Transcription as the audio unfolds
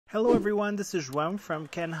Hello everyone, this is João from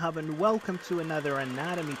Kenhub and welcome to another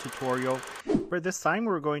anatomy tutorial where this time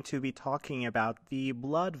we're going to be talking about the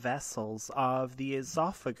blood vessels of the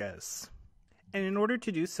esophagus. And in order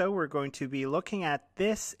to do so, we're going to be looking at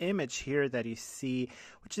this image here that you see,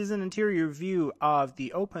 which is an interior view of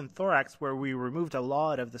the open thorax where we removed a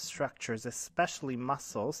lot of the structures, especially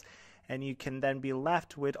muscles. And you can then be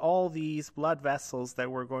left with all these blood vessels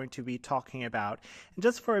that we're going to be talking about. And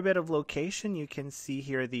just for a bit of location, you can see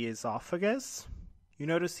here the esophagus. You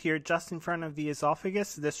notice here just in front of the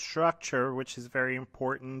esophagus, this structure, which is very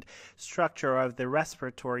important, structure of the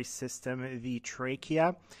respiratory system, the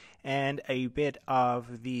trachea, and a bit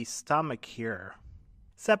of the stomach here.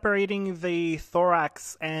 Separating the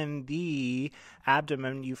thorax and the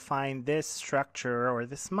abdomen, you find this structure or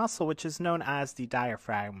this muscle, which is known as the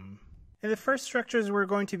diaphragm. And the first structures we're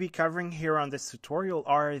going to be covering here on this tutorial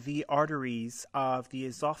are the arteries of the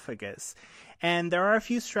esophagus. And there are a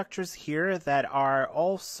few structures here that are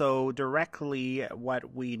also directly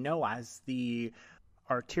what we know as the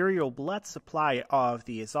arterial blood supply of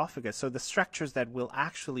the esophagus, so the structures that will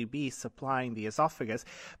actually be supplying the esophagus.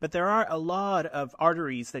 But there are a lot of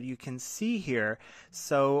arteries that you can see here,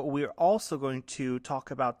 so we're also going to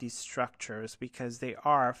talk about these structures because they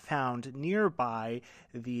are found nearby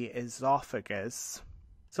the esophagus.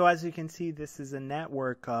 So as you can see, this is a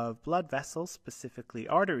network of blood vessels, specifically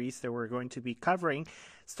arteries, that we're going to be covering,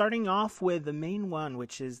 starting off with the main one,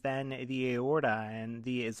 which is then the aorta and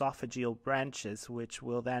the esophageal branches, which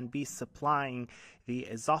will then be supplying the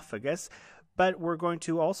esophagus. But we're going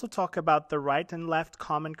to also talk about the right and left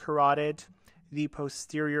common carotid, the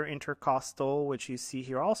posterior intercostal, which you see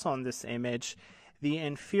here also on this image, the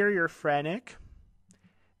inferior phrenic,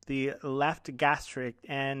 the left gastric,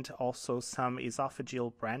 and also some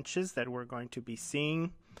esophageal branches that we're going to be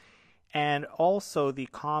seeing, and also the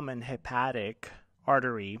common hepatic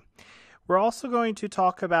artery. We're also going to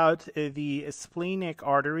talk about the splenic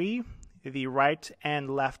artery, the right and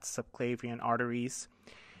left subclavian arteries,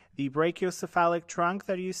 the brachiocephalic trunk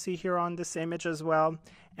that you see here on this image as well,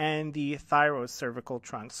 and the thyrocervical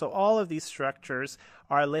trunk. So all of these structures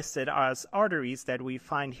are listed as arteries that we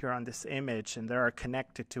find here on this image, and they are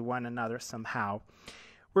connected to one another somehow.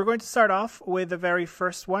 We're going to start off with the very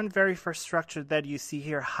first structure that you see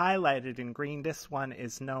here highlighted in green. This one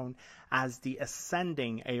is known as the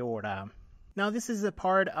ascending aorta. Now this is a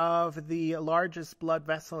part of the largest blood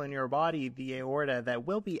vessel in your body, the aorta, that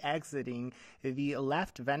will be exiting the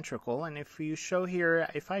left ventricle. And if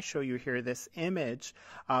I show you here this image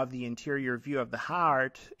of the interior view of the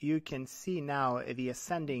heart, you can see now the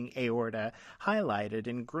ascending aorta highlighted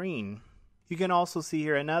in green. You can also see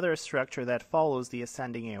here another structure that follows the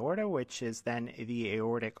ascending aorta, which is then the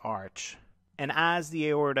aortic arch. And as the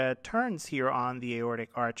aorta turns here on the aortic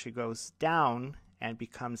arch, it goes down and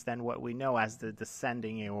becomes then what we know as the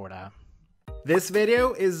descending aorta. This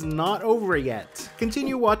video is not over yet.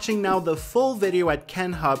 Continue watching now the full video at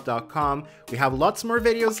kenhub.com. We have lots more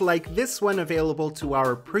videos like this one available to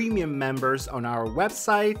our premium members on our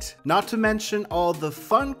website, not to mention all the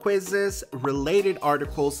fun quizzes, related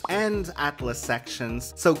articles, and atlas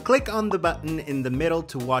sections. So click on the button in the middle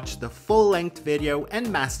to watch the full-length video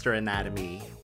and master anatomy.